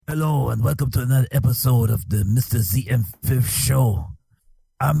Hello and welcome to another episode of the Mr. Z and Fifth Show.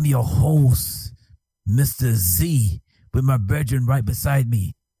 I'm your host, Mr. Z, with my brethren right beside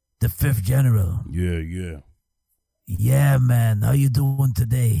me, the Fifth General. Yeah. Yeah, man. How you doing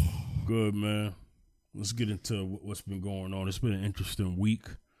today? Good, man. Let's get into what's been going on. It's been an interesting week.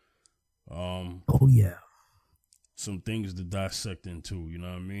 Oh, yeah. Some things to dissect into, you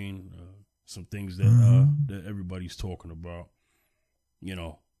know what I mean? Some things that everybody's talking about, you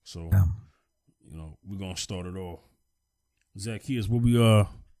know. So, we're going to start it off. Zacchaeus, what we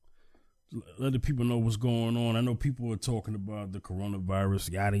let the people know what's going on. I know people are talking about the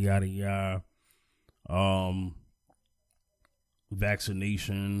coronavirus, yada, yada, yada.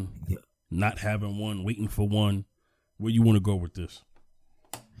 Vaccination, not having one, waiting for one. Where you want to go with this?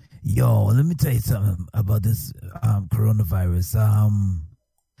 Yo, let me tell you something about this coronavirus.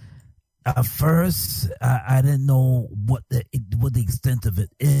 At first, I didn't know what the extent of it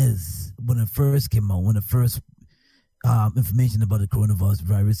is when it first came out. When the first information about the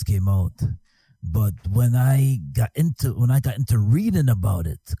coronavirus came out, but when I got into reading about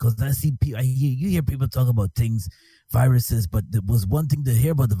it, because I see people, you hear people talk about things, viruses, but there was one thing to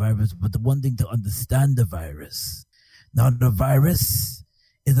hear about the virus, but the one thing to understand the virus. Now, the virus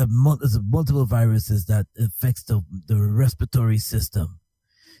is a multiple viruses that affects the respiratory system.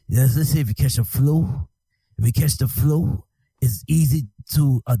 Let's say if you catch the flu, it's easier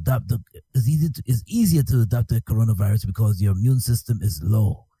to adopt the coronavirus because your immune system is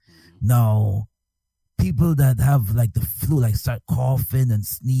low. Now, people that have like the flu, like start coughing and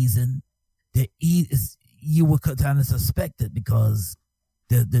sneezing, you would kind of suspect it because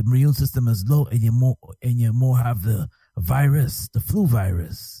the immune system is low and you more have the virus, the flu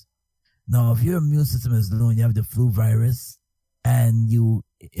virus. Now, if your immune system is low and you have the flu virus, and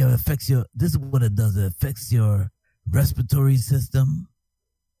it affects this is what it does. It affects your respiratory system.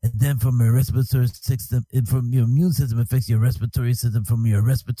 And then from your respiratory system, from your immune system, it affects your respiratory system. From your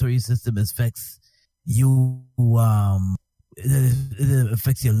respiratory system, it affects you, it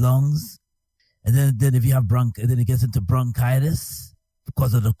affects your lungs. And then if you have then it gets into bronchitis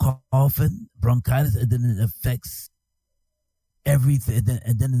because of the coughing, bronchitis, and then it affects everything,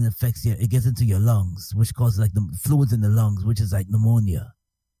 and then it affects it gets into your lungs, which causes like the fluids in the lungs, which is like pneumonia.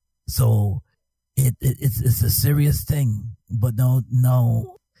 So it's a serious thing. But now,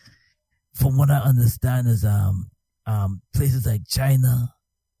 from what I understand is places like China,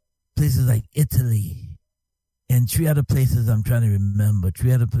 places like Italy, and three other places I'm trying to remember,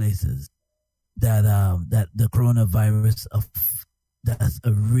 that the coronavirus that's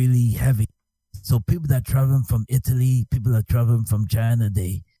a really heavy. So people that traveling from Italy, people that traveling from China,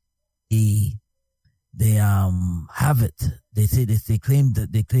 they have it. They claim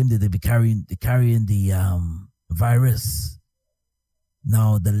that they be carrying the virus.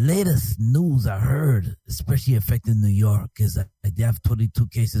 Now the latest news I heard, especially affecting New York, is that they have 22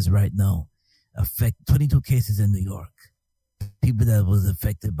 cases right now. 22 cases in New York. People that was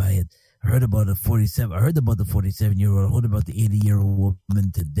affected by it. I heard about the 47-year-old. I heard about the 80-year-old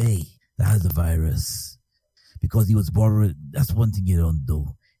woman today that has the virus because he was borrowed. That's one thing you don't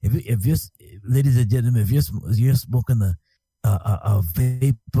do. If you're, ladies and gentlemen, if you're smoking a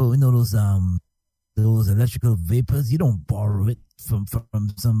vapor, you know those electrical vapors, you don't borrow it from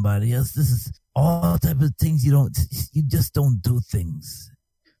somebody else. This is all type of things you just don't do things.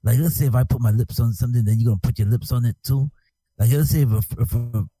 Like let's say if I put my lips on something, then you're gonna put your lips on it too. Like let's say if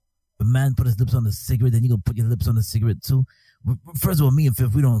a man put his lips on a cigarette, then you're gonna put your lips on the cigarette too. First of all, me and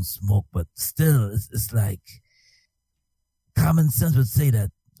Fifth, we don't smoke, but still, it's like common sense would say that,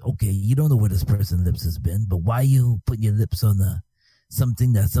 okay, you don't know where this person's lips has been, but why you putting your lips on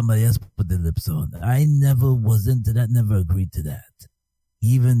something that somebody else put their lips on? I never was into that, never agreed to that.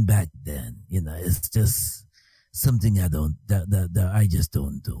 Even back then, it's just something that I just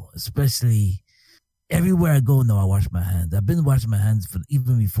don't do. Especially everywhere I go now, I wash my hands. I've been washing my hands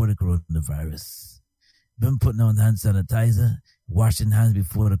even before the coronavirus. Been putting on hand sanitizer, washing hands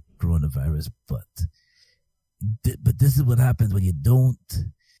before the coronavirus, but this is what happens when you don't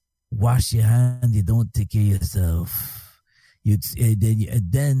wash your hands, you don't take care of yourself.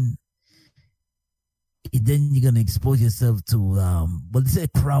 Then you're gonna expose yourself to they say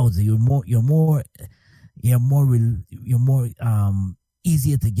crowds. You're more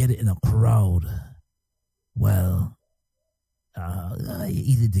easier to get it in a crowd. Well,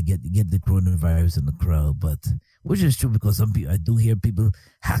 easy to get the coronavirus in the crowd, but which is true because some people, I do hear people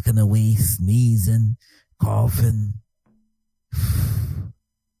hacking away, sneezing, coughing.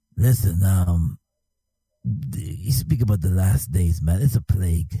 Listen, you speak about the last days, man. It's a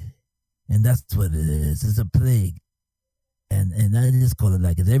plague, and that's what it is. It's a plague, and I just call it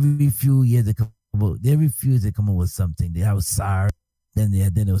like it. Every few years they come up with something. They have SARS. Then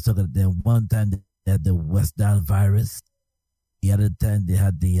they was talking. Then one time they had the West Nile virus. The other time they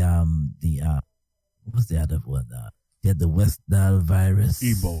had what's the other one? They had the West Nile virus.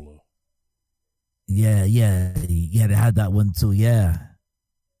 Ebola. Yeah. They had that one too. Yeah.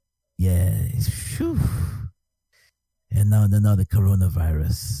 Whew. And now the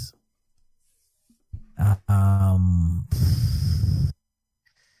coronavirus.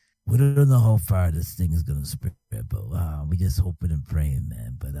 We don't know how far this thing is gonna spread, but we just hoping and praying,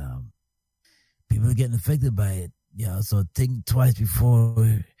 man. But people are getting affected by it. Yeah, so think twice before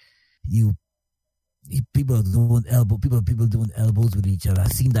people are doing people doing elbows with each other. I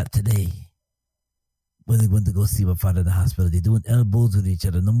seen that today when they went to go see my father in the hospital. They're doing elbows with each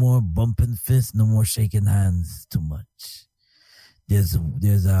other. No more bumping fists, no more shaking hands too much. There's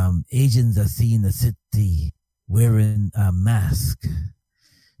Asians I see in the city wearing a mask.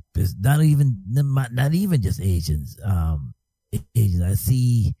 There's not even just Asians. Asians. I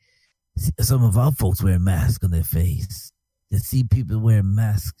see some of our folks wearing masks on their face. I see people wearing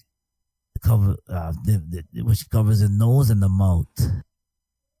masks cover which covers the nose and the mouth.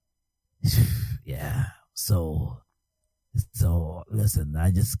 Yeah. So listen,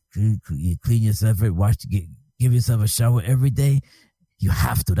 I just you clean yourself, give yourself a shower every day. You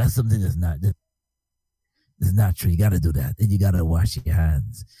have to. That's something that's not true. You got to do that. And you got to wash your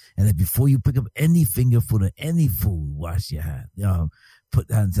hands. And then before you pick up any finger food or any food, wash your hands.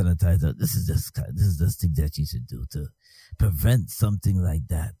 Put hand sanitizer. This is just things that you should do to prevent something like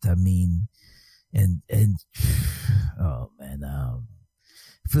that. I mean, and oh man,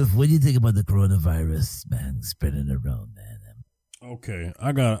 Phil, what do you think about the coronavirus, man, spreading around, man? Okay,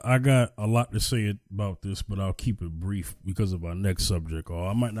 I got a lot to say about this, but I'll keep it brief because of our next subject, or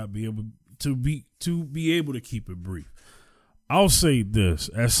I might not be able to be able to keep it brief. I'll say this,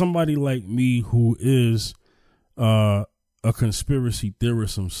 as somebody like me who is a conspiracy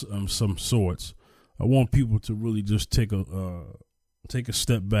theorist of some sorts, I want people to really just take a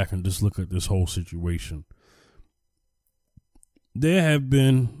step back and just look at this whole situation. There have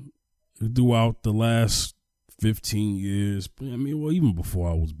been, throughout the last 15 years, I mean, well, even before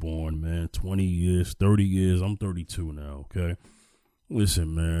I was born, man, 20 years, 30 years, I'm 32 now, okay?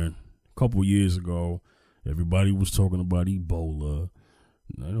 Listen, man, a couple years ago, everybody was talking about Ebola.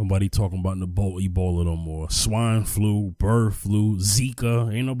 Nobody talking about Ebola no more. Swine flu, bird flu,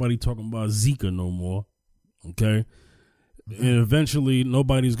 Zika. Ain't nobody talking about Zika no more, okay? And eventually,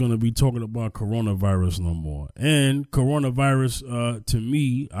 nobody's going to be talking about coronavirus no more. And coronavirus, to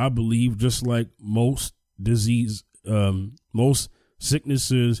me, I believe, just like most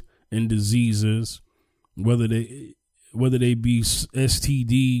sicknesses and diseases, whether they be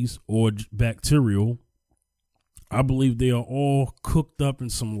STDs or bacterial, I believe they are all cooked up in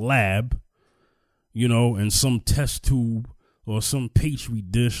some lab, in some test tube or some petri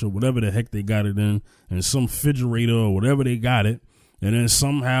dish or whatever the heck they got it in, and some refrigerator or whatever they got it, and then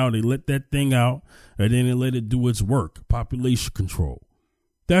somehow they let that thing out, and then they let it do its work, population control.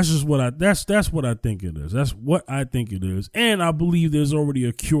 That's just what that's what I think it is. That's what I think it is, and I believe there's already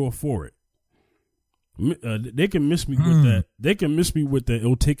a cure for it. They can miss me with that. They can miss me with that.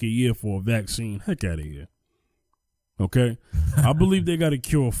 It'll take a year for a vaccine. Heck out of here. Okay, I believe they got a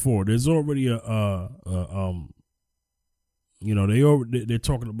cure for it. There's already they're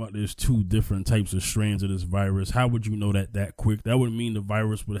talking about there's 2 different types of strands of this virus. How would you know that quick? That would mean the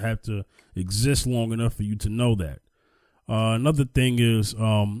virus would have to exist long enough for you to know that. Another thing is,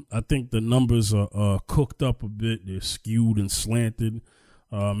 I think the numbers are cooked up a bit. They're skewed and slanted,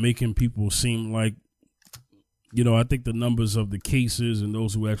 making people seem like, I think the numbers of the cases and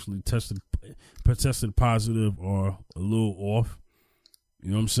those who actually tested positive are a little off. You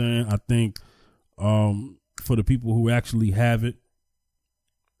know what I'm saying? I think for the people who actually have it,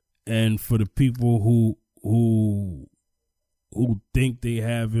 and for the people who think they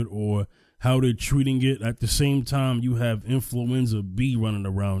have it or how they're treating it, at the same time you have influenza B running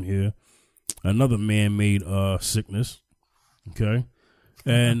around here, another man-made sickness. Okay.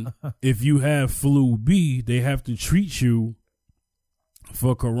 And if you have flu B, they have to treat you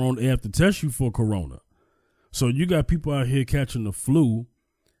for corona. They have to test you for corona. So you got people out here catching the flu,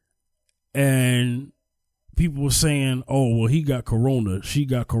 and people were saying, oh, well, he got corona, she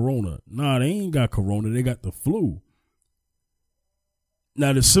got corona. Nah, they ain't got corona. They got the flu.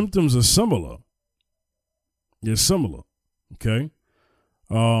 Now, the symptoms are similar. They're similar. Okay.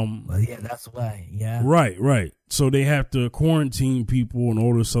 Well, yeah, that's why. Yeah. Right. So they have to quarantine people and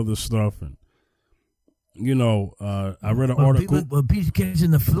all this other stuff. And, I read an article. When people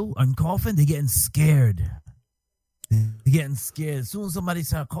catching the flu and coughing, they're getting scared. They're getting scared. As soon as somebody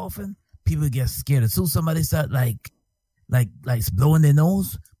start coughing, people get scared. As soon as somebody start like blowing their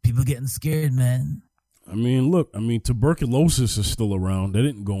nose, people getting scared, man. I mean, look, tuberculosis is still around. That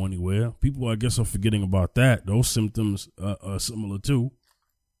didn't go anywhere. People, I guess, are forgetting about that. Those symptoms are similar too.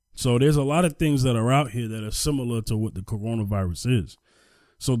 So there's a lot of things that are out here that are similar to what the coronavirus is.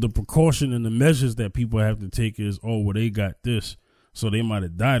 So the precaution and the measures that people have to take is, oh, well, they got this, so they might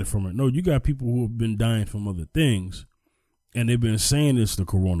have died from it. No, you got people who have been dying from other things, and they've been saying it's the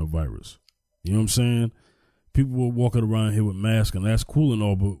coronavirus. You know what I'm saying? People were walking around here with masks, and that's cool and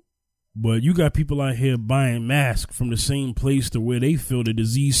all, but you got people out here buying masks from the same place to where they feel the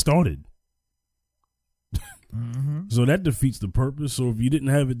disease started. Mm-hmm. So that defeats the purpose. So if you didn't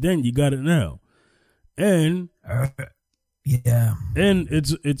have it then, you got it now. And yeah, and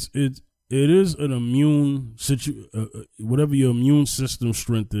it is an immune whatever your immune system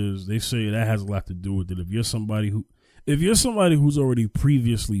strength is, they say that has a lot to do with it. If you're somebody who's already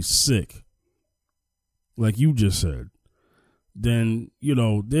previously sick, like you just said, then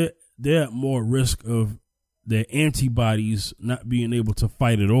they're at more risk of their antibodies not being able to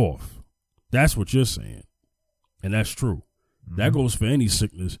fight it off. That's what you're saying. And that's true. Mm-hmm. That goes for any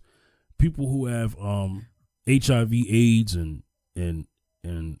sickness. People who have HIV, AIDS, and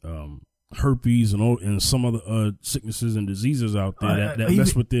herpes and some other sicknesses and diseases out there that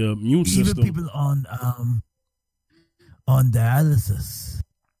mess with their immune system. Even people on dialysis,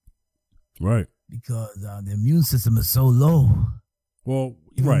 right? Because the immune system is so low. Well,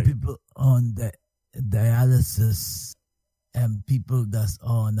 even right. People on dialysis and people that's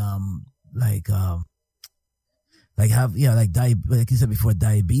on like you said before,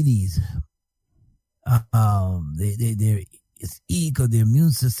 diabetes. It's because the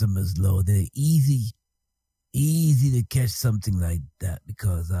immune system is low. They're easy to catch something like that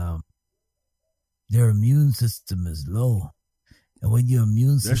because their immune system is low. And when your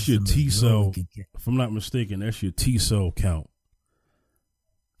immune system that's your T cell. If I'm not mistaken, that's your T cell count.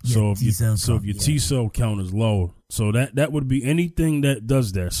 So if your T cell count is low, so that would be anything that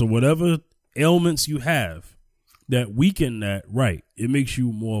does that. So whatever ailments you have that weaken that, right, it makes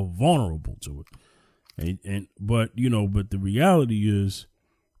you more vulnerable to it. But the reality is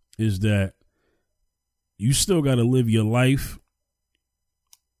that you still got to live your life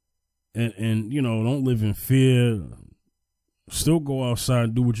and don't live in fear. Still go outside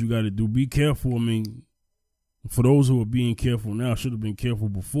and do what you got to do. Be careful. I mean, for those who are being careful now, should have been careful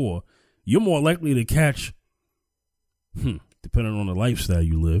before. You're more likely to catch, depending on the lifestyle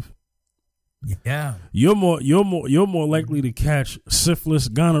you live. Yeah, you're more likely to catch syphilis,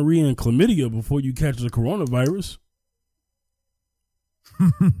 gonorrhea, and chlamydia before you catch the coronavirus.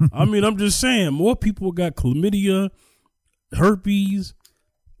 I mean, I'm just saying, more people got chlamydia, herpes,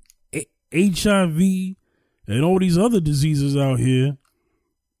 HIV, and all these other diseases out here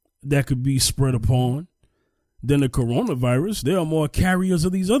that could be spread upon than the coronavirus. There are more carriers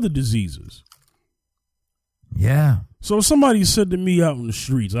of these other diseases. Yeah. So somebody said to me out in the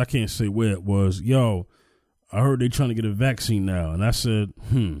streets, I can't say where it was, yo, I heard they trying to get a vaccine now. And I said,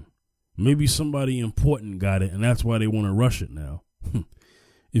 maybe somebody important got it, and that's why they want to rush it now.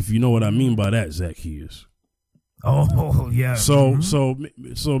 If you know what I mean by that, Zacchaeus. Oh, yeah. So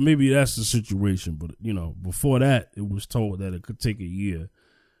maybe that's the situation. But, before that, it was told that it could take a year.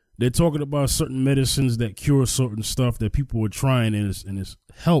 They're talking about certain medicines that cure certain stuff that people were trying, and it's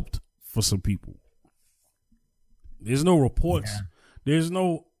helped for some people. There's no reports. Yeah.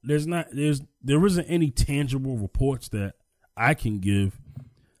 There isn't any tangible reports that I can give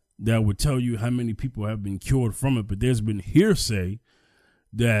that would tell you how many people have been cured from it. But there's been hearsay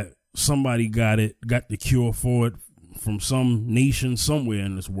that somebody got the cure for it from some nation somewhere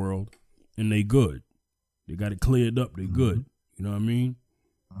in this world, and they good. They got it cleared up. They good. You know what I mean?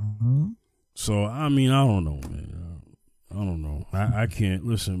 Mm-hmm. So, I mean, I don't know, man. I don't know. I can't.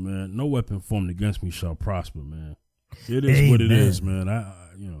 Listen, man, no weapon formed against me shall prosper, man. It is what it is, man. I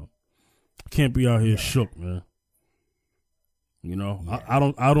can't be out here shook, man.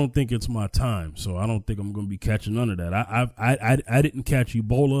 I don't think it's my time, so I don't think I'm gonna be catching none of that. I didn't catch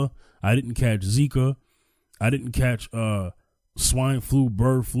Ebola. I didn't catch Zika. I didn't catch swine flu,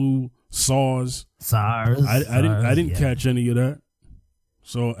 bird flu, SARS. I didn't catch any of that.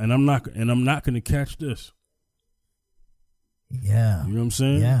 So and I'm not gonna catch this. Yeah. You know what I'm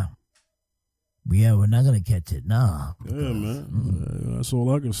saying? Yeah. Yeah, we're not gonna catch it, nah. Yeah, man. That's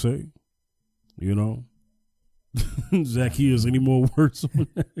all I can say. Zacchaeus, any more words on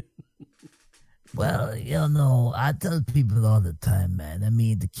that? Well, I tell people all the time, man. I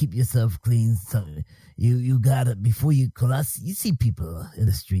mean, to keep yourself clean, you got it before you collapse. You see people in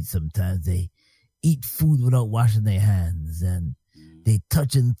the street sometimes, they eat food without washing their hands, and they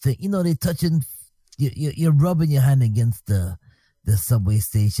touching things. They touching. You're rubbing your hand against the subway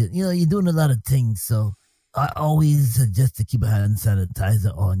station. You're doing a lot of things. So I always suggest to keep a hand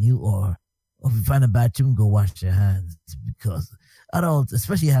sanitizer on you, or if you find a bathroom, go wash your hands, because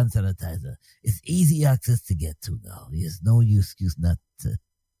especially hand sanitizer, it's easy access to get to now. There's no excuse not to.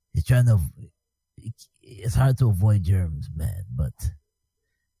 It's hard to avoid germs, man, but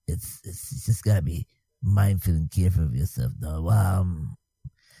it's just gotta be mindful and careful of yourself. No.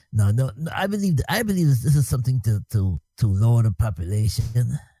 I believe this is something to lower the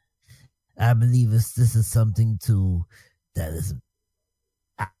population. I believe this is something that is.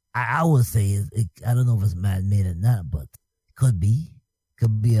 I would say I don't know if it's man-made or not, but could be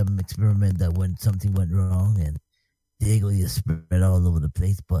an experiment that when something went wrong and they go you spread all over the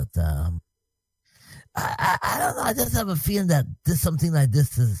place. But I don't know. I just have a feeling that something like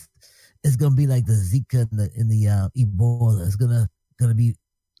this is gonna be like the Zika in the Ebola. It's gonna be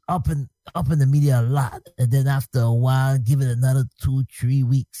up in the media a lot, and then after a while, give it another 2-3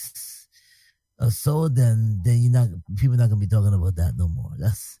 weeks or so, then people not gonna be talking about that no more.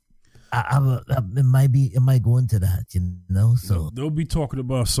 It might go into that, So they'll be talking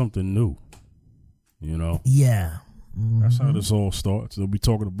about something new, Yeah. Mm-hmm. That's how this all starts. They'll be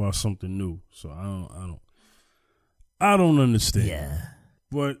talking about something new. So I don't understand. Yeah.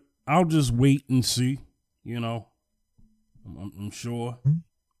 But I'll just wait and see. I'm sure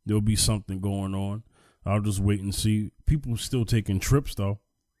there'll be something going on. I'll just wait and see. People still taking trips though,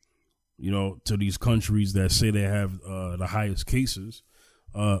 to these countries that say they have the highest cases.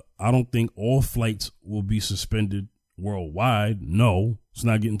 I don't think all flights will be suspended worldwide. No, it's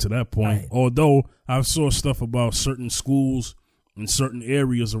not getting to that point. Right. Although I saw stuff about certain schools in certain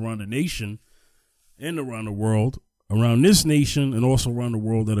areas around the nation and around the world, around this nation and also around the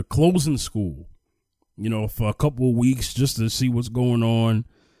world, that are closing school, for a couple of weeks just to see what's going on.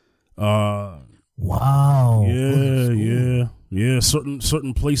 Wow. Yeah.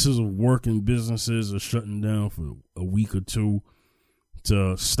 Certain places of work and businesses are shutting down for a week or two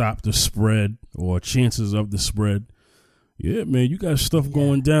to stop the spread or chances of the spread. Yeah, man, you got stuff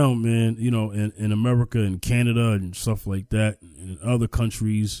going down, man, in America and Canada and stuff like that, and in other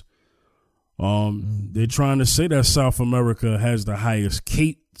countries. They're trying to say that South America has the highest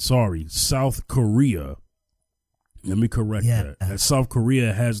South Korea. Let me correct that. That South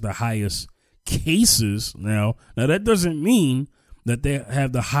Korea has the highest cases now. Now, that doesn't mean that they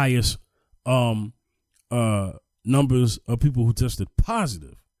have the highest numbers of people who tested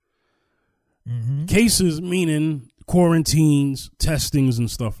positive. Mm-hmm. Cases meaning quarantines, testings, and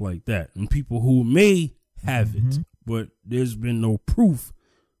stuff like that, and people who may have it, but there's been no proof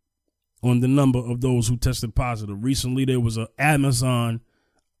on the number of those who tested positive. Recently, there was an Amazon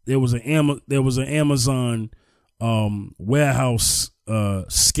warehouse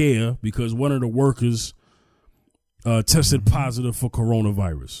scare because one of the workers tested positive for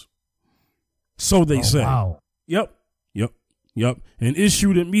coronavirus. So they say. Wow. Yep. And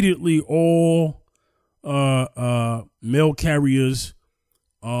issued immediately all mail carriers.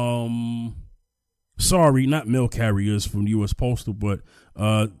 Sorry, not mail carriers from U.S. Postal, but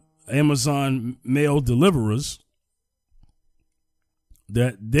Amazon mail deliverers,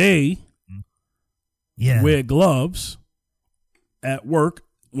 that they wear gloves at work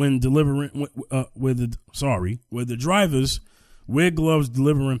when delivering. Where the drivers wear gloves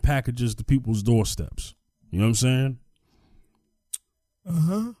delivering packages to people's doorsteps. You know what I'm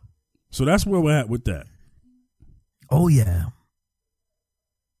saying? So that's where we're at with that. Oh yeah.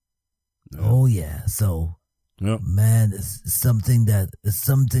 Oh yeah. So, man, it's something that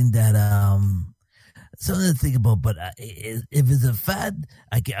something to think about. But if it's a fad,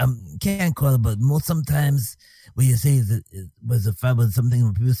 I can't call it. But sometimes when you say it was a fad, but something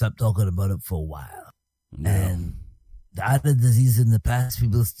when people stop talking about it for a while, and the other disease in the past,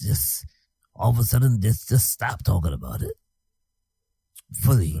 people just all of a sudden just stop talking about it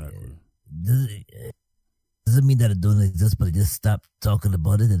fully. Exactly. Doesn't mean that it don't exist, but just stop talking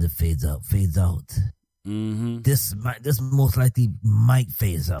about it and it fades out. Mm-hmm. This most likely might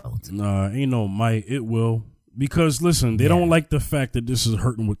phase out. Nah, ain't no might. It will. Because listen, they don't like the fact that this is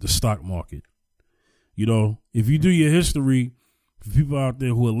hurting with the stock market. If you do your history, for people out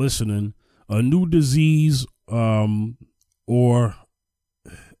there who are listening, a new disease or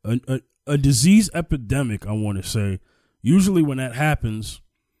a disease epidemic, I want to say, usually when that happens,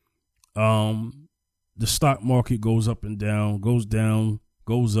 the stock market goes up and down, goes down,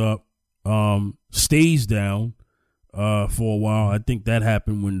 goes up, stays down for a while. I think that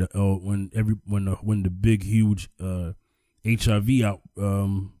happened when the big huge HIV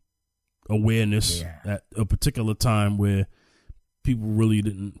awareness at a particular time where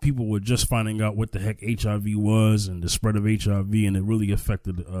people were just finding out what the heck HIV was and the spread of HIV, and it really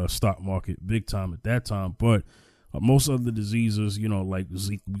affected the stock market big time at that time. But most of the diseases, like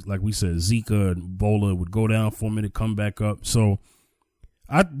we said, Zika and Ebola would go down for a minute, come back up. So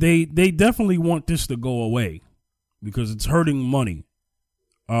they definitely want this to go away because it's hurting money.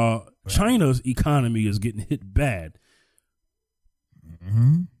 Right. China's economy is getting hit bad.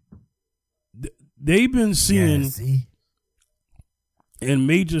 Mm-hmm. They've been seeing in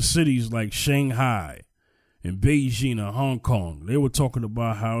major cities like Shanghai and Beijing and Hong Kong, they were talking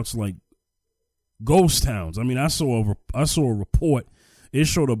about how it's like ghost towns. I mean, I saw a report. It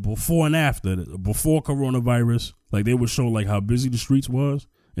showed a before and after, before coronavirus. Like they would show like how busy the streets was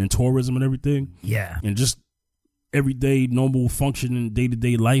and tourism and everything. Yeah, and just everyday normal functioning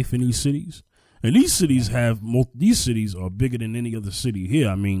day-to-day life in these cities. And these cities are bigger than any other city here.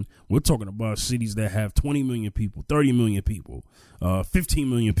 I mean, we're talking about cities that have 20 million people, 30 million people, 15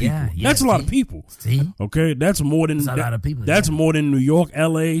 million people. Yeah, that's a lot of people. See? Okay, that's more than a lot of people. That's more than New York,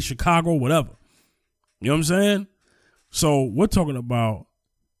 LA, Chicago, whatever. You know what I'm saying? So we're talking about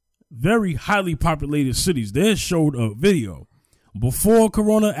very highly populated cities. They showed a video before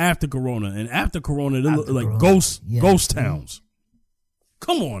Corona, after Corona, and after Corona, they look like ghost towns.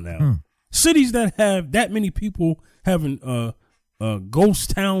 Come on now. Cities that have that many people having ghost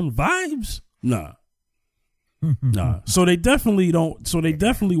town vibes? Nah. So they definitely don't. So they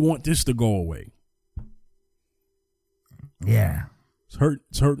definitely want this to go away. Yeah.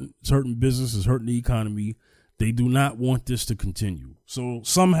 It's hurting business. It's hurting the economy. They do not want this to continue. So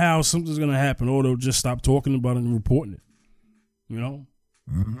somehow something's going to happen, or they'll just stop talking about it and reporting it.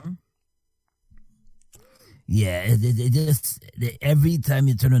 Mm-hmm. Yeah, it just every time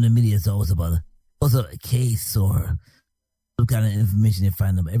you turn on the media, it's always about a case or some kind of information they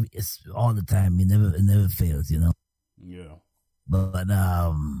find them. It's all the time. It never fails. Yeah. But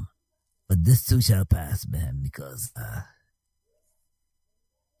this too shall pass, man. Because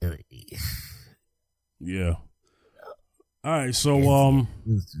yeah. All right, so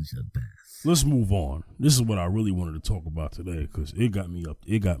this too shall pass. Let's move on. This is what I really wanted to talk about today because it got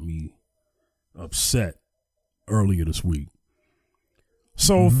me upset earlier this week.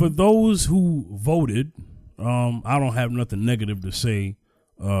 So for those who voted, I don't have nothing negative to say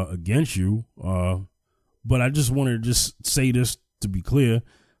against you, but I just wanted to say this to be clear.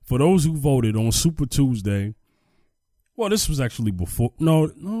 For those who voted on Super Tuesday, well, this was actually before. No,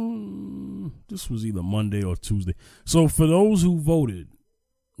 this was either Monday or Tuesday. So for those who voted,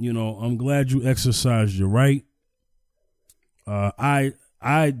 I'm glad you exercised your right. I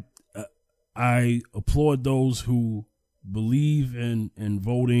applaud those who believe in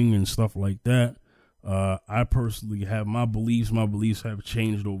voting and stuff like that. I personally have my beliefs. My beliefs have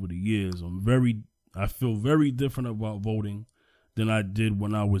changed over the years. I feel very different about voting than I did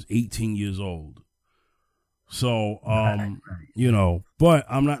when I was 18 years old. So, but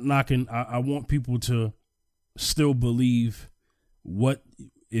I'm not knocking. I want people to still believe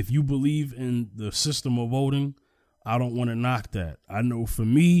if you believe in the system of voting, I don't want to knock that. I know for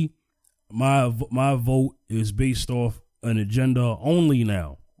me, my vote is based off an agenda only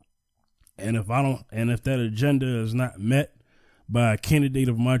now. And if that agenda is not met by a candidate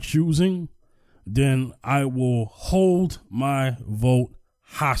of my choosing, then I will hold my vote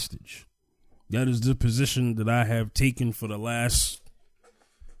hostage. That is the position that I have taken for the last,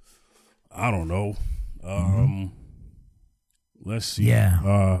 I don't know. Let's see.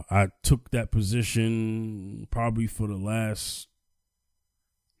 Yeah. I took that position probably for the last,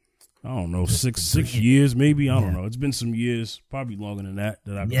 I don't know, six years maybe. I don't know. It's been some years, probably longer than that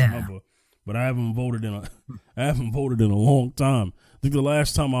I can remember. But I haven't voted in a long time. I think the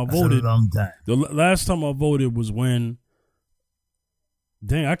last time I voted, the last time I voted was when,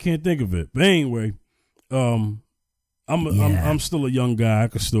 dang, I can't think of it. But anyway, I'm still a young guy. I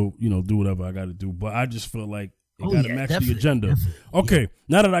can still, do whatever I got to do. But I just feel like it got to match the agenda. Definitely. Okay,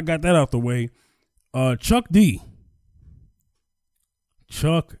 now that I got that out the way, Chuck D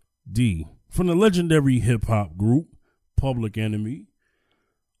from the legendary hip hop group Public Enemy,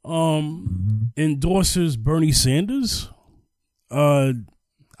 endorses Bernie Sanders. I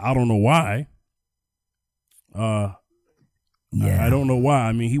don't know why. I don't know why.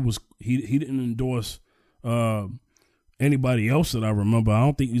 I mean, he didn't endorse anybody else that I remember. I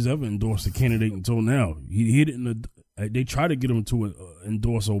don't think he's ever endorsed a candidate until now. He didn't. They tried to get him to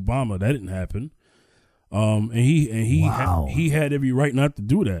endorse Obama. That didn't happen. And he had every right not to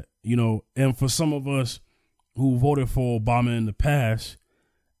do that. And for some of us who voted for Obama in the past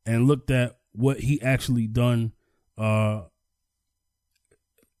and looked at what he actually done,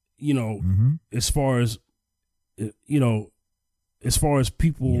 you know, as far as, you know, as far as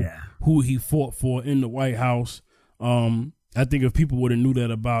people who he fought for in the White House, I think if people would have knew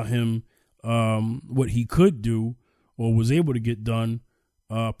that about him, what he could do or was able to get done,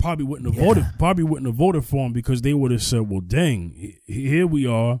 probably wouldn't have voted for him, because they would have said, well, dang, here we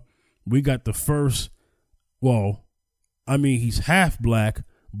are. We got the first, well, I mean, he's half black,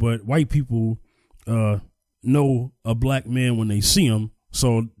 but white people know a black man when they see him.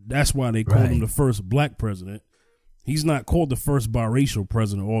 So that's why they called him the first black president. He's not called the first biracial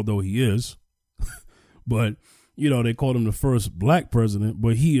president, although he is. But, you know, they called him the first black president,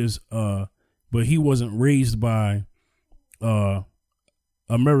 but he wasn't raised by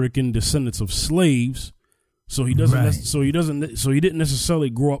American descendants of slaves. So he doesn't so he didn't necessarily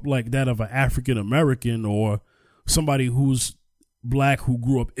grow up like that of an African American or somebody who's black who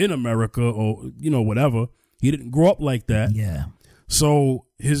grew up in America, or, you know, whatever. He didn't grow up like that. Yeah. So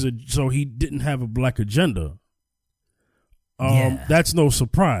he didn't have a black agenda. That's no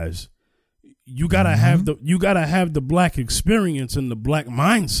surprise. You gotta have the black experience and the black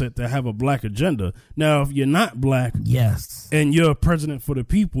mindset to have a black agenda. Now, if you're not black, and you're a president for the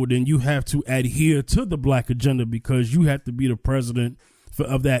people, then you have to adhere to the black agenda, because you have to be the president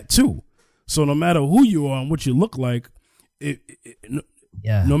of that too. So no matter who you are and what you look like,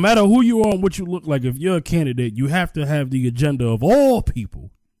 no matter who you are and what you look like, if you're a candidate, you have to have the agenda of all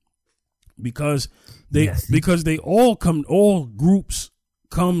people, because all groups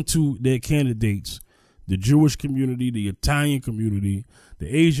come to their candidates, the Jewish community, the Italian community, the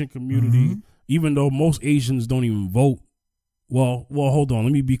Asian community, even though most Asians don't even vote. Well, hold on.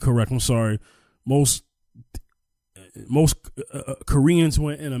 Let me be correct. I'm sorry. Most Koreans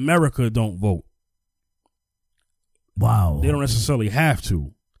in America don't vote. Wow. They don't necessarily have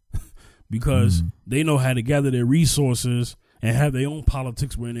to, because they know how to gather their resources and have their own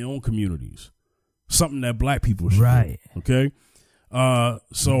politics within their own communities. Something that black people should do. Okay.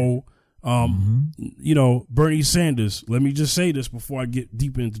 You know, Bernie Sanders, let me just say this before I get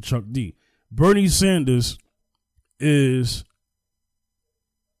deep into Chuck D. Bernie Sanders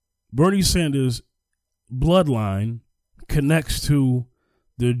bloodline connects to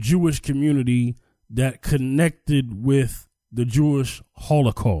the Jewish community that connected with the Jewish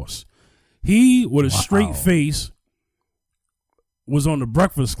Holocaust. He, with a straight face, was on the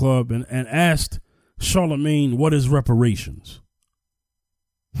Breakfast Club and asked Charlemagne, what is reparations?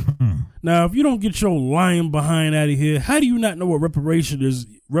 Now, if you don't get your lying behind out of here, how do you not know what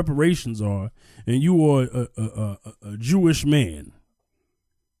reparations are, and you are a Jewish man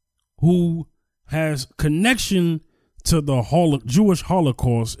who has connection to the Jewish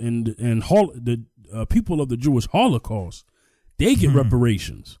Holocaust and the people of the Jewish Holocaust? They get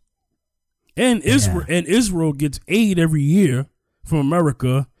reparations, and Israel gets aid every year from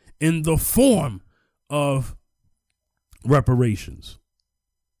America in the form of reparations.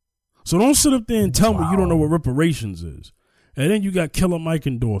 So don't sit up there and tell me you don't know what reparations is. And then you got Killer Mike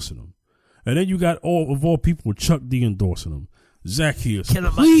endorsing them. And then you got all people, Chuck D endorsing them. Zacchaeus, Killer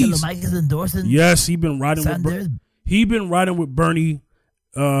Mike is endorsing. Yes, he's been riding with Bernie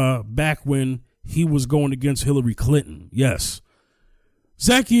back when he was going against Hillary Clinton. Yes.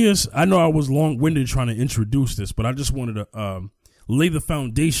 Zacchaeus, I know I was long-winded trying to introduce this, but I just wanted to lay the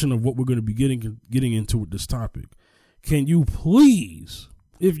foundation of what we're going to be getting into with this topic. Can you please,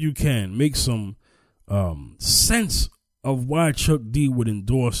 if you can, make some sense of why Chuck D would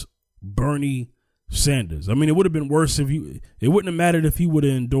endorse Bernie Sanders? I mean, it would have been worse it wouldn't have mattered if he would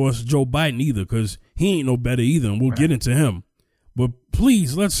have endorsed Joe Biden either, because he ain't no better either, and we'll get into him. But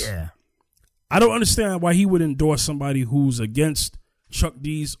please, I don't understand why he would endorse somebody who's against Chuck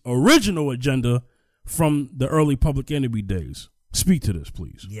D's original agenda from the early Public Enemy days. Speak to this,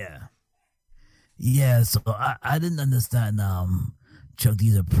 please. Yeah, so I didn't understand Chuck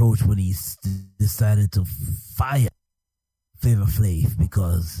D's approach when he decided to fire Flavor Flav,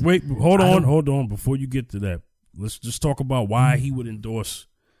 because... Wait, hold on. Before you get to that, let's just talk about why he would endorse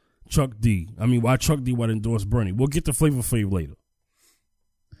Chuck D. I mean, why Chuck D would endorse Bernie. We'll get to Flavor Flav later.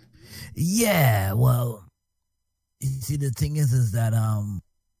 Yeah, well, you see, the thing is that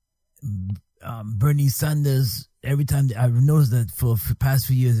Bernie Sanders, every time, I've noticed that for the past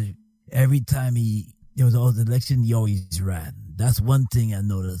few years, every time there was always an election, he always ran. That's one thing I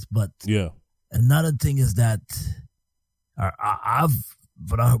noticed. But another thing is that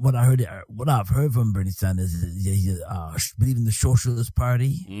what I've heard from Bernie Sanders is he believes in the Socialist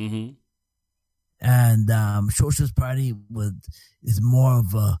Party, and Socialist Party is more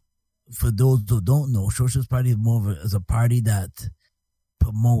of a, for those who don't know, Socialist Party is more of a party that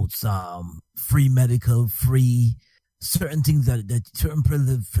promotes free medical, free certain things that certain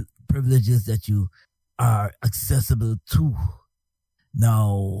privileges that you are accessible to.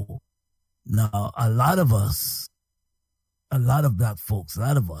 Now, a lot of us, a lot of black folks, a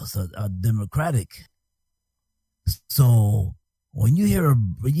lot of us are democratic. So when you hear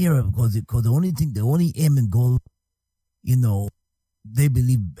because the only aim and goal, they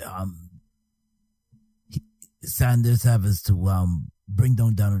believe Sanders have is to bring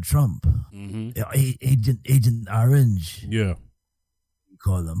down Donald Trump, Agent Orange, yeah, we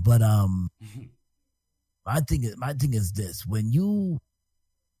call them. But my thing is this: for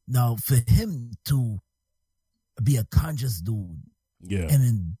him to be a conscious dude, yeah, and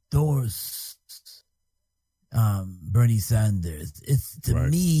endorse Bernie Sanders, it's to right.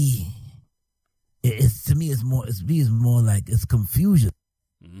 me. It's more like it's confusion,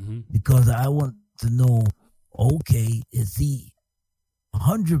 because I want to know, okay, is he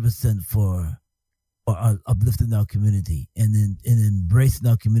 100% for uplifting our community and embracing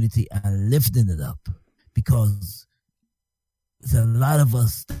our community and lifting it up? Because there's a lot of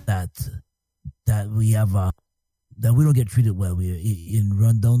us that we have that we don't get treated well. We're in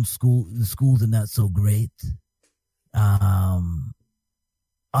rundown the schools are not so great.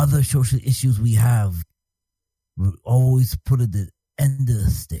 Other social issues we have, we always put at the end of the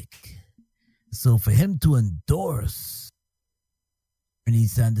stick. So for him to endorse Bernie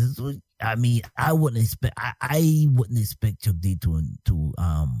Sanders, I mean, I wouldn't expect Chuck D to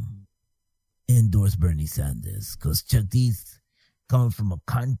endorse Bernie Sanders, because Chuck D's coming from a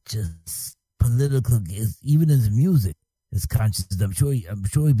conscious political, even in his music, is conscious. I'm sure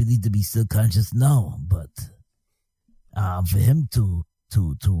he believes to be still conscious now, but for him to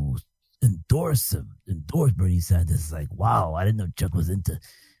endorse Bernie Sanders, is like, wow, I didn't know Chuck was into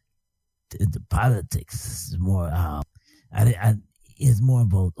politics. It's more, it's more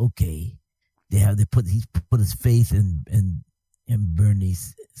about, okay, he's put his faith in Bernie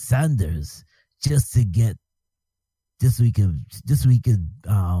Sanders just to get this week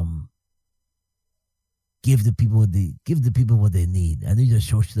give the people what they need. And they're just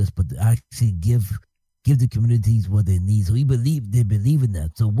socialists, but actually give the communities what they need. So they believe in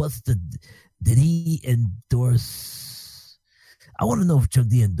that. So did he endorse? I want to know if Chuck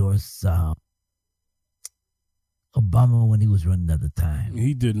D endorsed Obama when he was running at the time.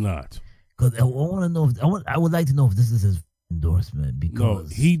 He did not. Because I want to know. I would like to know if this is his endorsement.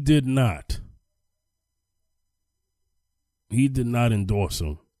 Because no, he did not. He did not endorse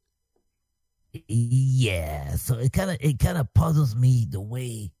him. Yeah, so it kind of puzzles me the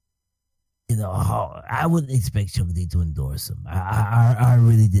way, how I wouldn't expect Chuck D to endorse him. I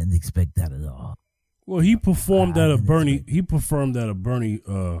really didn't expect that at all. Well, he performed at a Bernie. He performed at a Bernie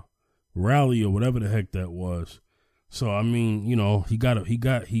rally or whatever the heck that was. So I mean, he got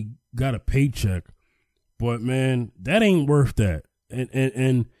a paycheck, but man, that ain't worth that.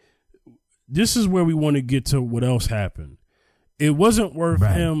 And this is where we want to get to what else happened. It wasn't worth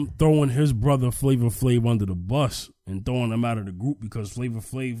him throwing his brother Flavor Flav under the bus and throwing him out of the group because Flavor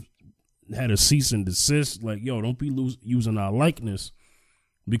Flav had a cease and desist. Like, yo, don't be using our likeness.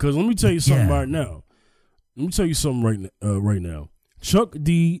 Because let me tell you something right now. Right now. Chuck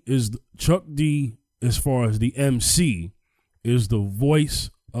D, as far as the MC, is the voice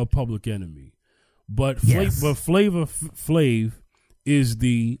of Public Enemy. But Flavor Flav is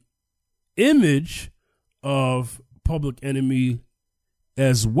the image of Public Enemy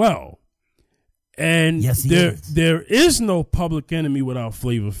as well. And there is no Public Enemy without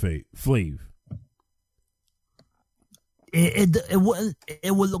Flavor Flav.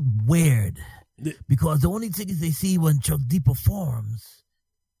 It would look weird because the only thing is they see when Chuck D performs,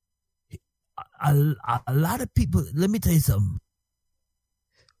 a lot of people, let me tell you something,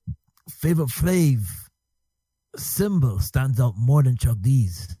 Flavor Flav symbol stands out more than Chuck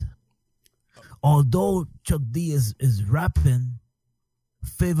D's. Although Chuck D is rapping,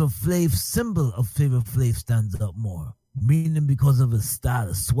 Flavor Flav symbol of Flavor Flav stands out more. Meaning because of his style,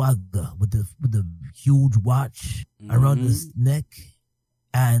 his swagger with the huge watch around his neck,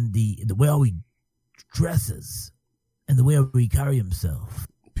 and the way how he dresses and the way how he carry himself.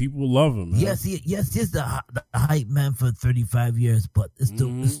 People love him, man. Yes, he's the hype man for 35 years, but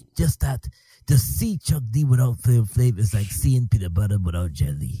it's just that to see Chuck D without Flavor Flav is like seeing peanut butter without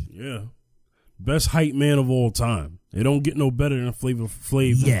jelly. Yeah. Best hype man of all time. They don't get no better than Flavor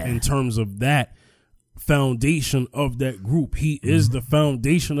Flav in terms of that foundation of that group. He is the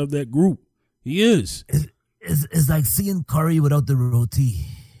foundation of that group. He is. It's like seeing curry without the roti.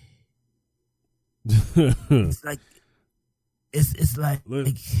 It's like it's like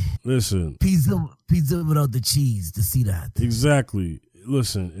listen, pizza without the cheese. To see that exactly.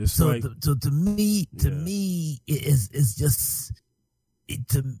 listen, it's so like to me, it's just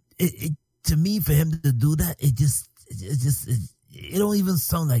to me for him to do that, it don't even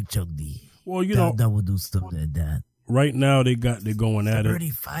sound like Chuck D. Well, that would do something like that. Right now they're going at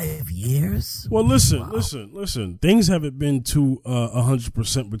 35 years. Well, listen. Things haven't been to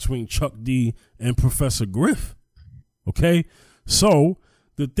 100% between Chuck D and Professor Griff. Okay, so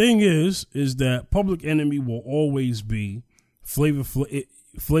the thing is that Public Enemy will always be Flavor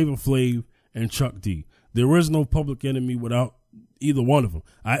Flav and Chuck D. There is no Public Enemy without either one of them.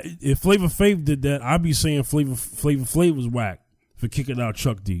 If Flavor Flav did that, I'd be saying Flavor Flav was whack for kicking out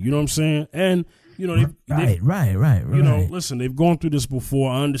Chuck D. You know what I'm saying? And right. You know, listen, they've gone through this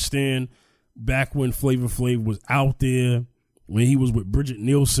before. I understand back when Flavor Flav was out there, when he was with Bridget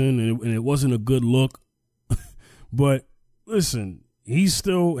Nielsen, and it wasn't a good look. But listen, he's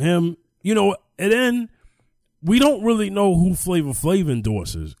still him, you know, and then we don't really know who Flavor Flav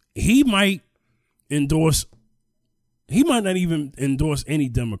endorses. He might not even endorse any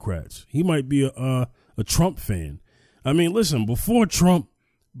Democrats. He might be a Trump fan. I mean, listen, before Trump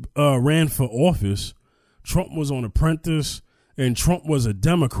ran for office, Trump was on Apprentice and Trump was a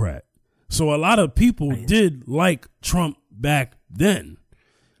Democrat. So a lot of people did like Trump back then.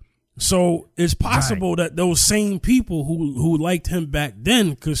 So it's possible that those same people who liked him back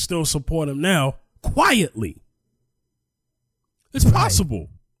then could still support him now quietly. It's possible.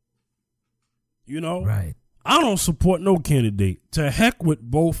 You know? Right. I don't support no candidate. To heck with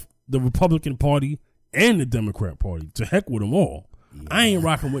both the Republican Party and the Democrat Party. To heck with them all. Yeah. I ain't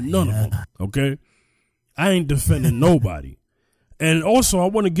rocking with none of them. Okay? I ain't defending nobody. And also, I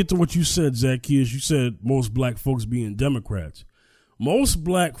want to get to what you said, Zacchaeus. You said most black folks being Democrats. Most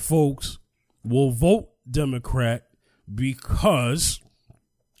black folks will vote Democrat because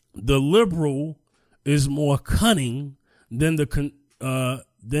the liberal is more cunning than the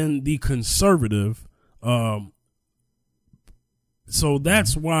conservative. So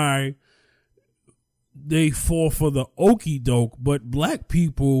that's why they fall for the okie doke. But black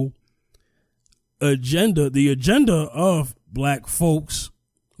people the agenda of black folks,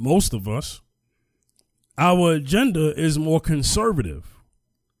 most of us, our agenda is more conservative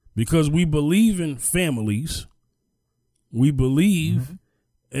because we believe in families. We believe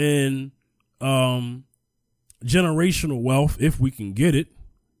in generational wealth if we can get it.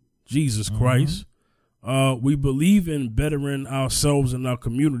 Jesus Christ. We believe in bettering ourselves and our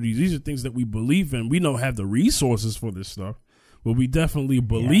communities. These are things that we believe in. We don't have the resources for this stuff, but we definitely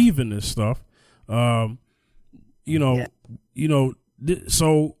believe in this stuff.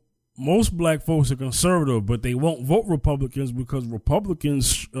 So most black folks are conservative, but they won't vote Republicans because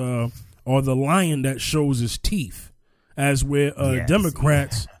Republicans are the lion that shows his teeth, as where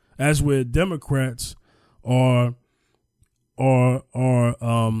Democrats are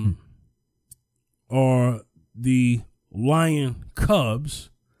the lion cubs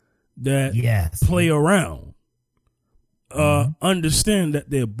that play around. Understand that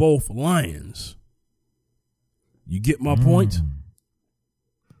they're both lions. You get my point?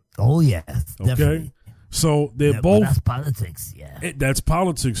 Oh, yes. Definitely. Okay. So they're both. That's politics, that's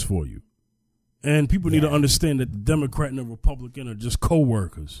politics for you. And people need to understand that the Democrat and the Republican are just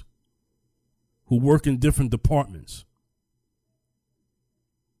co-workers who work in different departments.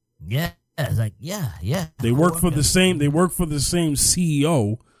 Yeah. It's like, They work for the same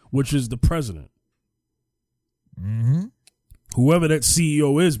CEO, which is the president. Whoever that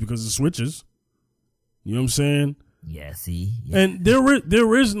CEO is, because it switches. You know what I'm saying? Yeah, see? Yeah. And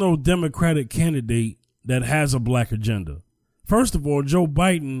there is no Democratic candidate that has a black agenda. First of all, Joe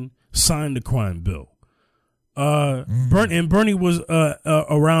Biden signed the crime bill. Bernie was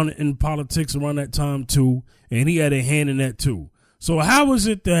around in politics around that time too, and he had a hand in that too. So how is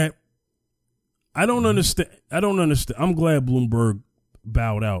it that I don't understand. I'm glad Bloomberg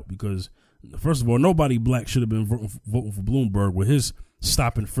bowed out because, first of all, nobody black should have been voting for Bloomberg with his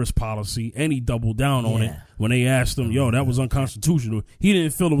stop and frisk policy, and he doubled down on it when they asked him, that was unconstitutional. He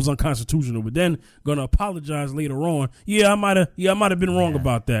didn't feel it was unconstitutional, but then gonna apologize later on. I might have been wrong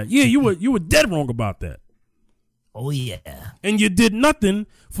about that. Yeah, you were dead wrong about that. Oh yeah. And you did nothing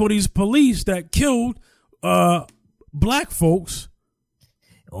for these police that killed black folks.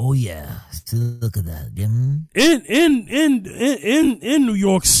 Oh yeah, still look at that. In New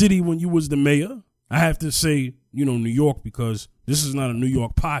York City when you was the mayor. I have to say, New York, because this is not a New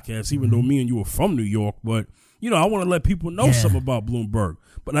York podcast, even though me and you are from New York. But I want to let people know something about Bloomberg.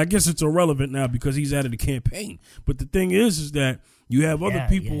 But I guess it's irrelevant now because he's out of the campaign. But the thing is that you have other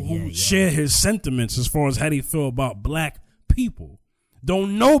people who share his sentiments as far as how they feel about black people.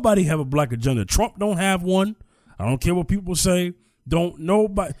 Don't nobody have a black agenda. Trump don't have one. I don't care what people say.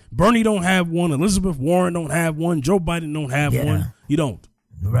 Bernie don't have one. Elizabeth Warren don't have one. Joe Biden don't have one. You don't.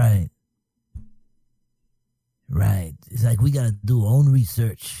 Right. Right. It's like we got to do our own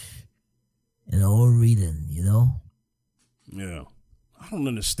research and our own reading, you know? Yeah. I don't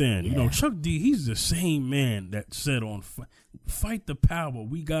understand. Yeah. You know, Chuck D, he's the same man that said on Fight the Power,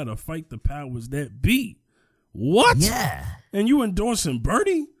 we got to fight the powers that be. What? Yeah. And you endorsing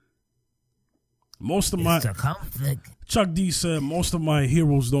Bernie? It's a conflict. Chuck D said most of my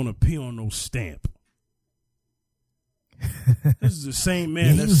heroes don't appear on no stamp. This is the same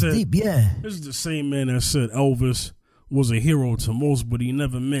man that said. Deep, yeah. This is the same man that said Elvis was a hero to most, but he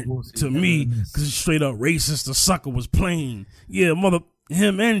never meant to me because he's straight up racist. The sucker was plain. Yeah,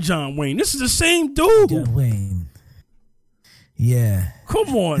 him and John Wayne. This is the same dude. John Wayne. Yeah.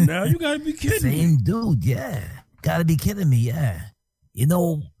 Come on now, you gotta be kidding me. Same dude. Yeah, gotta be kidding me. Yeah. You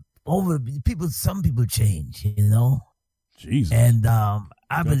know, some people change. You know. Jesus. And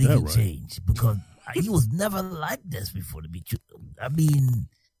I believe he changed because he was never like this before. To be true, I mean,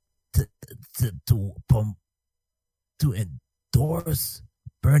 to endorse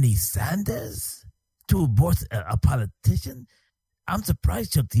Bernie Sanders, to endorse a politician, I'm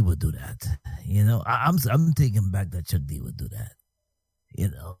surprised Chuck D would do that. You know, I'm taking back that Chuck D would do that. You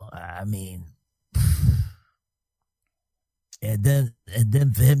know, I mean, and then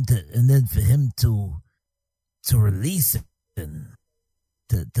for him to release it and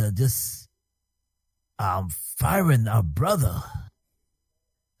to just firing our brother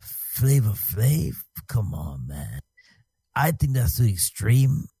Flavor Flav. Come on, man. I think that's too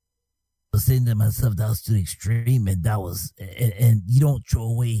extreme. I was saying to myself, that was too extreme, and and you don't throw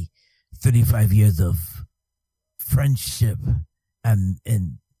away 35 years of friendship and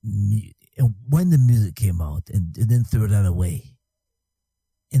when the music came out, and then throw that away,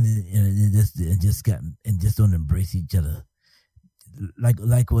 and just don't embrace each other, like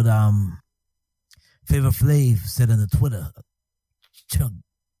what Flavor Flav said on the Twitter. Chuck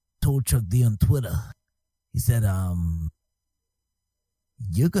told Chuck D on Twitter. He said,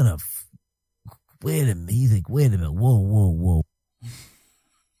 "You're gonna." Wait a minute. He's like, wait a minute. Whoa.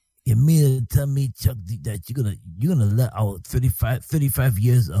 You mean to tell me, Chuck D, that you're gonna let our 35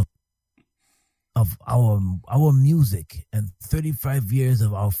 years of our music and 35 years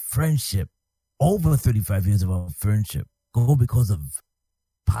of our friendship, over 35 years of our friendship, go because of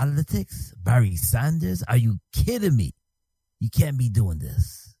politics? Barry Sanders? Are you kidding me? You can't be doing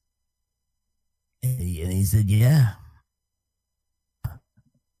this. And he said, yeah.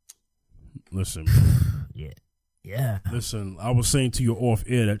 Listen. Yeah. Listen, I was saying to you off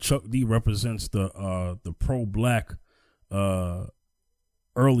air that Chuck D represents the pro-black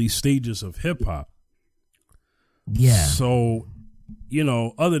early stages of hip hop. Yeah. So, you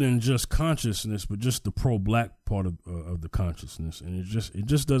know, other than just consciousness, but just the pro-black part of the consciousness, and it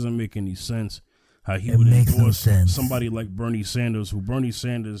just doesn't make any sense how he would endorse somebody like Bernie Sanders, who Bernie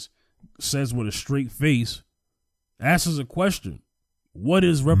Sanders says with a straight face, asks a question: what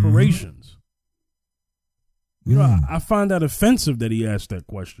is reparations? You know, I find that offensive that he asked that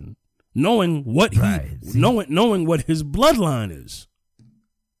question, knowing what knowing what his bloodline is.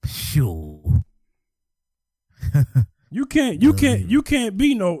 Sure. You can't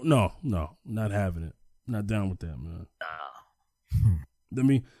be no, not having it. Not down with that, man. Let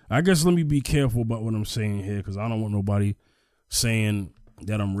me be careful about what I'm saying here, because I don't want nobody saying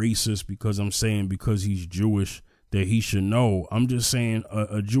that I'm racist because he's Jewish that he should know. I'm just saying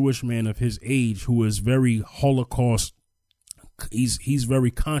a Jewish man of his age who is very Holocaust, he's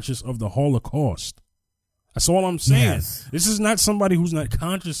very conscious of the Holocaust. That's all I'm saying. Yes. This is not somebody who's not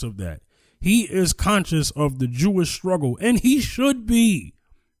conscious of that. He is conscious of the Jewish struggle, and he should be.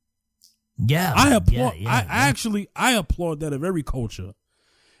 Yeah. I applaud I applaud that of every culture.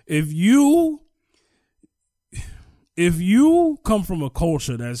 If you come from a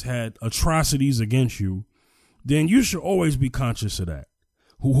culture that's had atrocities against you, then you should always be conscious of that.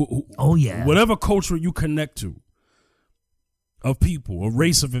 Whatever culture you connect to, of people, of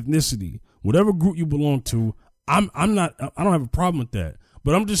race, of ethnicity, whatever group you belong to, I don't have a problem with that.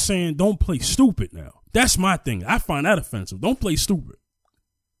 But I'm just saying, don't play stupid now. That's my thing. I find that offensive. Don't play stupid.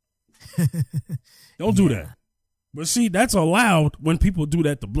 Don't do that. But see, that's allowed when people do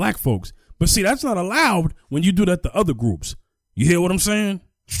that to black folks. But see, that's not allowed when you do that to other groups. You hear what I'm saying?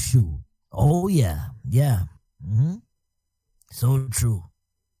 True. Oh, yeah. Yeah. Mm-hmm. So true.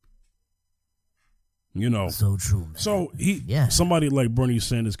 You know. So true, man. So somebody like Bernie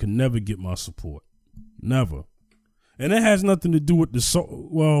Sanders can never get my support. Never. And it has nothing to do with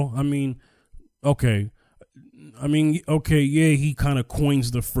okay. I mean, okay, yeah, he kind of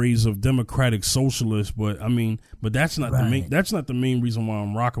coins the phrase of democratic socialist, but that's not the main reason why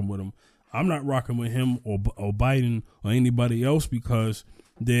I'm rocking with him. I'm not rocking with him or Biden or anybody else because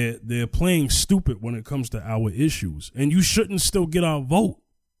they're playing stupid when it comes to our issues, and you shouldn't still get our vote.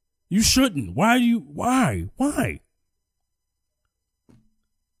 You shouldn't. Why?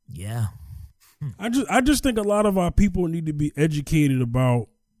 Yeah. I just think a lot of our people need to be educated about,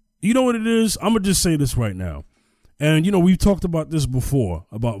 you know what it is? I'm going to just say this right now. And, we've talked about this before,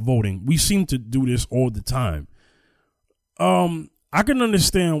 about voting. We seem to do this all the time. I can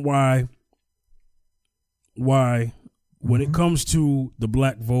understand why when it comes to the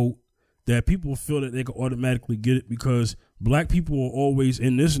black vote, that people feel that they can automatically get it because black people are always,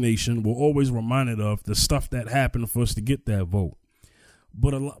 in this nation, were always reminded of the stuff that happened for us to get that vote.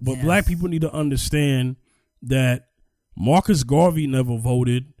 But yes. Black people need to understand that Marcus Garvey never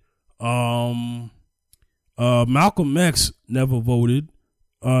voted. Malcolm X never voted.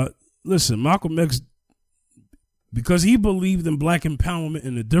 Listen, Malcolm X, because he believed in black empowerment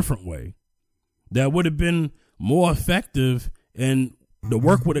in a different way, that would have been more effective, and the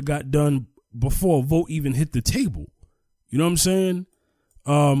work would have got done before a vote even hit the table. You know what I'm saying?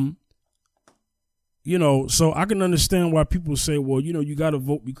 So I can understand why people say, well, you got to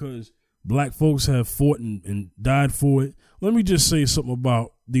vote because black folks have fought and died for it. Let me just say something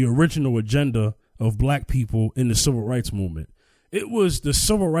about the original agenda of black people in the civil rights movement. It was the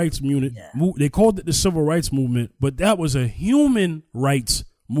civil rights movement. Yeah. They called it the civil rights movement, but that was a human rights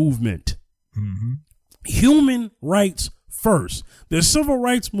movement. Mm-hmm. Human rights first. The civil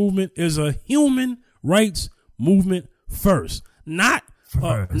rights movement is a human rights movement first, not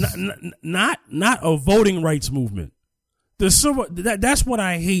a voting rights movement. That's what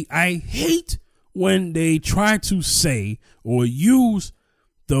I hate. I hate when they try to say or use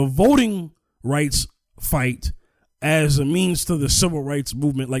the voting rights fight as a means to the civil rights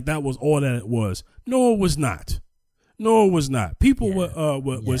movement, like that was all that it was. No, it was not. People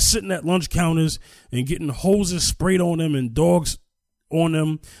were sitting at lunch counters and getting hoses sprayed on them and dogs on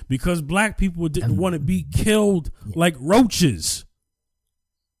them because black people didn't want to be killed like roaches.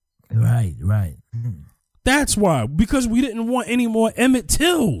 Right. That's why, because we didn't want any more Emmett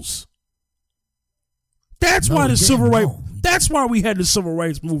Tills. That's why we had the civil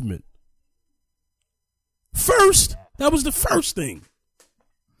rights movement. First, that was the first thing.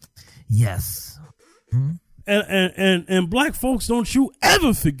 Yes. Mm-hmm. And black folks, don't you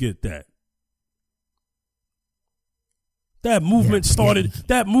ever forget that. That movement started.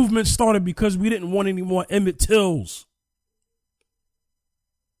 That movement started because we didn't want any more Emmett Tills.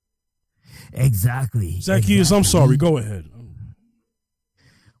 Exactly. Zacchaeus, I'm sorry. Go ahead.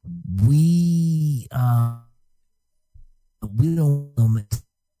 We don't want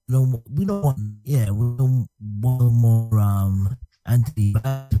more Anthony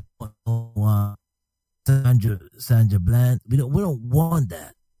Sandra Bland. We don't want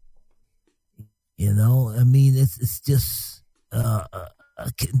that. I mean, it's just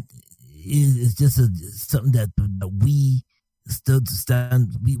something that we stood to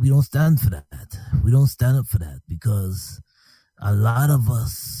stand. We don't stand for that. We don't stand up for that because a lot of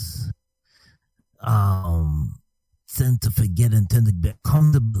us tend to forget and tend to be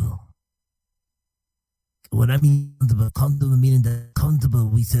comfortable. What I mean by comfortable, meaning that comfortable,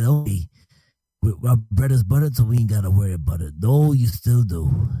 we said, okay, our bread is buttered, so we ain't got to worry about it. No, you still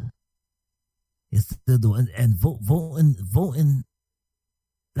do. You still do. And voting,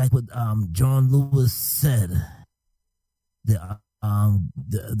 like what John Lewis said, the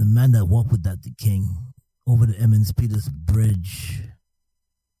man that walked with Dr. King over the Emmons Peters Bridge,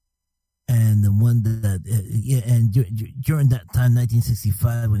 and the one and during that time,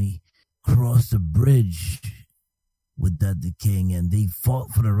 1965, when he crossed the bridge with Dr. King, and they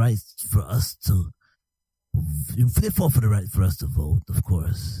fought for the rights for us to. They fought for the right for us to vote, of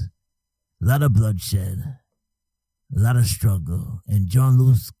course. A lot of bloodshed, a lot of struggle, and John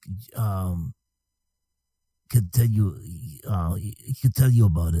Lewis could tell you. He could tell you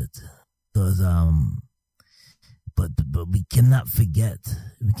about it, because but we cannot forget.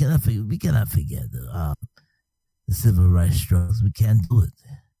 We cannot forget the civil rights struggles. We can't do it.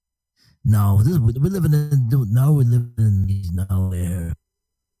 Now we're living in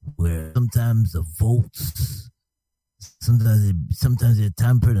where sometimes the votes, sometimes they're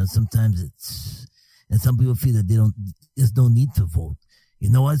tampered, and sometimes and some people feel that there's no need to vote. You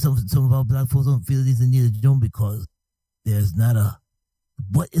know why some of our black folks don't feel there's a need to vote? Because there's not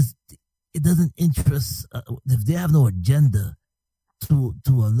it doesn't interest, if they have no agenda to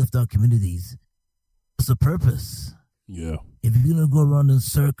lift our communities, what's the purpose? Yeah. If you're gonna go around in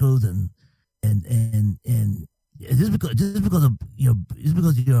circles and just because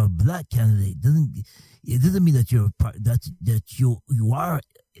you're a black candidate doesn't mean that you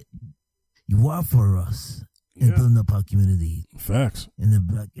are for us in building up our community. Facts. In the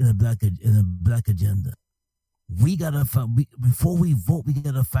black agenda. We gotta before we vote, we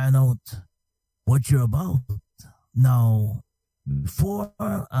gotta find out what you're about. Now, before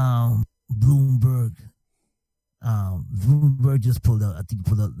Bloomberg just pulled out. I think he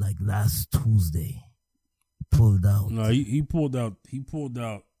pulled out like last Tuesday. Pulled out. No, he pulled out. He pulled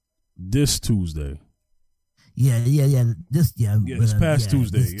out this Tuesday. Yeah. This past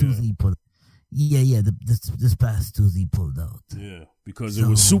Tuesday. This Tuesday he pulled. This past Tuesday he pulled out. Yeah, because it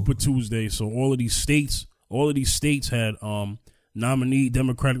was Super Tuesday, so all of these states had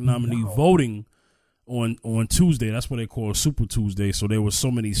Democratic nominee voting on Tuesday. That's what they call Super Tuesday. So there were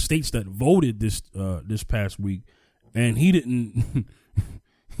so many states that voted this past week, and he didn't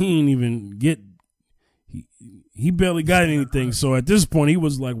even get. He barely got anything. So at this point, he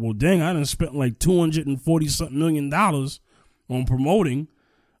was like, "Well, dang, I done spent like $240-something million on promoting.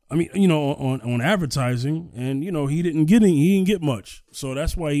 I mean, on advertising, and he didn't get much. So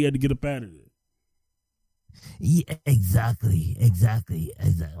that's why he had to get up out of there." Yeah, exactly.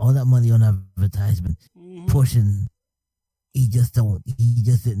 All that money on advertisement, pushing. He just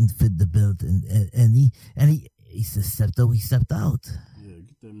didn't fit the bill, and he stepped out. He stepped out. Yeah,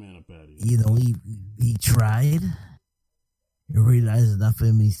 get that man up out of here. He tried. He realized enough for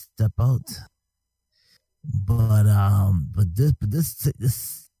him. He stepped out.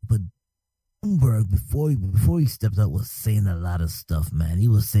 But Bloomberg before he stepped out was saying a lot of stuff, man. He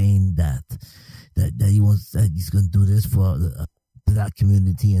was saying that he's going to do this for the black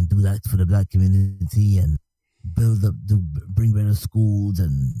community and do that for the black community and bring better schools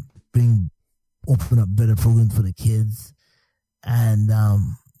and open up better programs for the kids and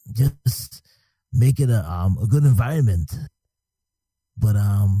just make it a good environment. But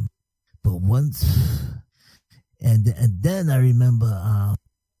once and then I remember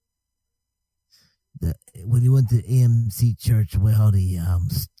when he went to AMC Church, where how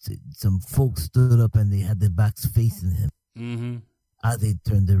some folks stood up and they had their backs facing him. Mm-hmm. How they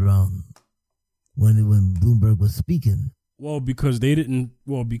turned around when Bloomberg was speaking. Because they didn't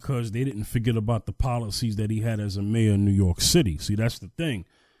forget about the policies that he had as a mayor in New York City. See, that's the thing.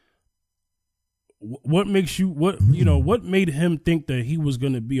 What made him think that he was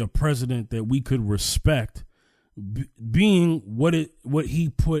going to be a president that we could respect, being what he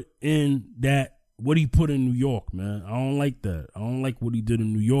put in New York, man. I don't like that. I don't like what he did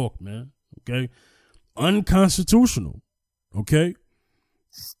in New York, man. Okay, unconstitutional. Okay,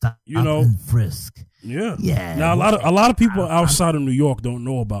 stop and frisk. Yeah. Now a lot of people outside of New York don't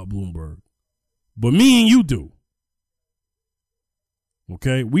know about Bloomberg, but me and you do.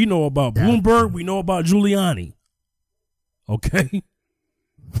 Okay, we know about Bloomberg. We know about Giuliani. Okay,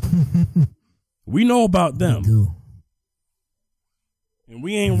 we know about them. We do. And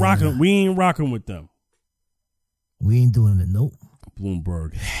we ain't rocking with them. We ain't doing it, nope.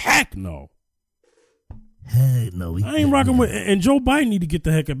 Bloomberg. Heck no. Heck no. I ain't rocking with, and Joe Biden need to get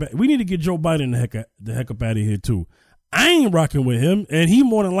the heck up. We need to get Joe Biden the heck up out of here too. I ain't rocking with him, and he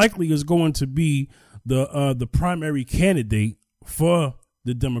more than likely is going to be the primary candidate for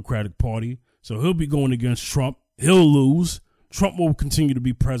the Democratic Party. So he'll be going against Trump. He'll lose. Trump will continue to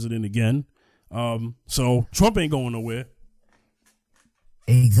be president again. So Trump ain't going nowhere.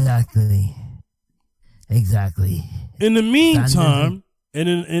 Exactly. In the meantime, and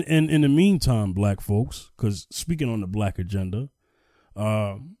in the meantime, black folks, because speaking on the black agenda,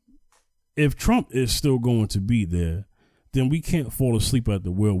 if Trump is still going to be there, then we can't fall asleep at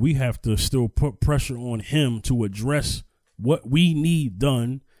the wheel. We have to still put pressure on him to address what we need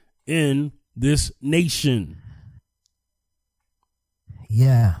done in this nation.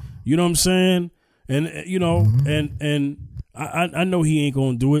 Yeah. You know what I'm saying? And, and I know he ain't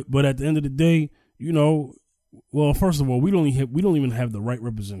going to do it, but at the end of the day, well, first of all, we don't even have the right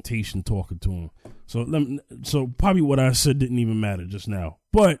representation talking to him. So probably what I said didn't even matter just now.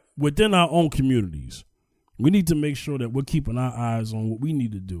 But within our own communities, we need to make sure that we're keeping our eyes on what we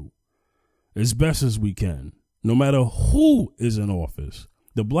need to do as best as we can. No matter who is in office,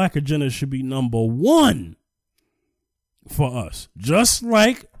 the black agenda should be number one for us. Just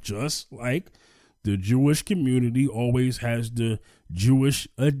like the Jewish community always has the Jewish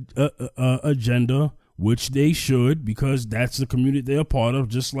agenda, which they should, because that's the community they're a part of.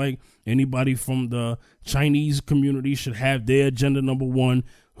 Just like anybody from the Chinese community should have their agenda number one.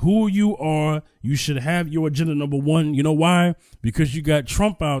 Who you are, you should have your agenda number one. You know why? Because you got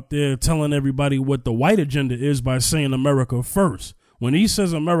Trump out there telling everybody what the white agenda is by saying America first. When he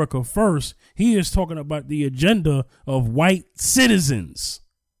says America first, he is talking about the agenda of white citizens.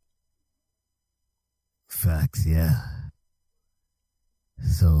 Facts, yeah.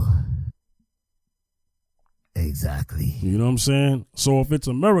 So, exactly. You know what I'm saying? So if it's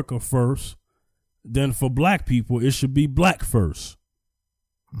America first, then for black people, it should be black first.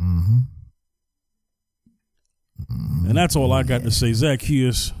 Mm-hmm. And that's all I got to say.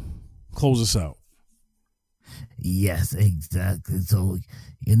 Zacchaeus, close us out. Yes, exactly. So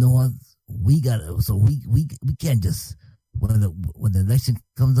you know what? We can't just when the election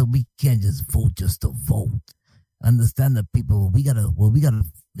comes up, we can't just vote just to vote. Understand that people we gotta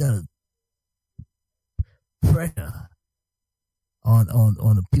pressure on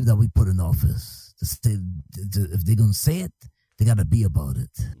the people that we put in office to say if they're gonna say it, they gotta be about it.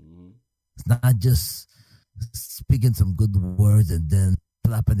 It's not just speaking some good words and then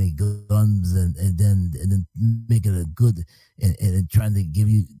flapping their gums and then making it good and trying to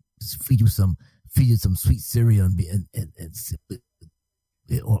feed you some sweet cereal and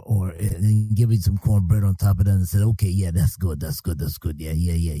give you some cornbread on top of that and say, okay, yeah, that's good,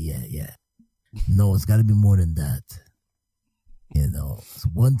 yeah. No, it's got to be more than that. You know, it's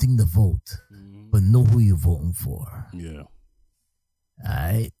one thing to vote, but know who you're voting for. Yeah. All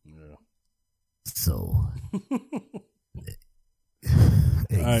right. Yeah. So.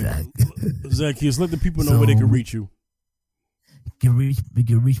 Exactly. Right. Zacchaeus, let the people know where they can reach you. You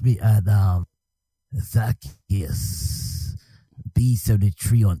can reach me at Zacchaeus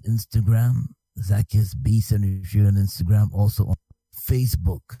B73 on Instagram. Zacchaeus B73 on Instagram. Also on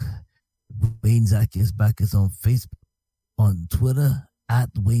Facebook. Wayne Zacchaeus Backus on Facebook. On Twitter, at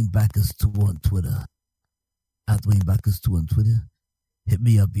Wayne Backus 2 on Twitter. At Wayne Backus 2 on Twitter. Hit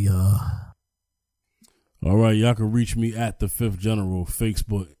me up, y'all. All right, y'all can reach me at the Fifth General,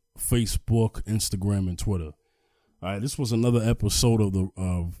 Facebook, Instagram, and Twitter. All right, this was another episode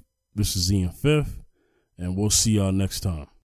of This is Ian Fifth, and we'll see y'all next time.